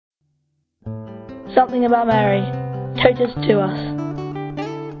Something about Mary. Totus Tuus.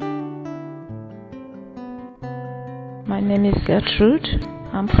 My name is Gertrude.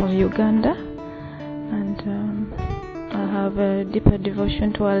 I'm from Uganda, and I have a deeper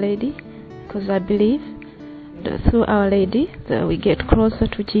devotion to Our Lady because I believe that through Our Lady that we get closer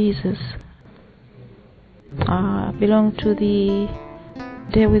to Jesus. I belong to the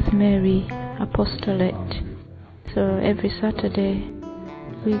Day with Mary apostolate. So every Saturday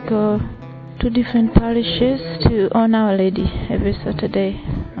we go to different parishes to honor Our Lady every Saturday,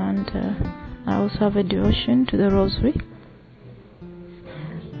 and I also have a devotion to the Rosary.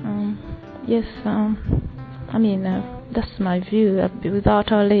 That's my view.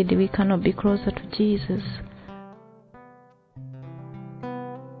 Without Our Lady we cannot be closer to Jesus.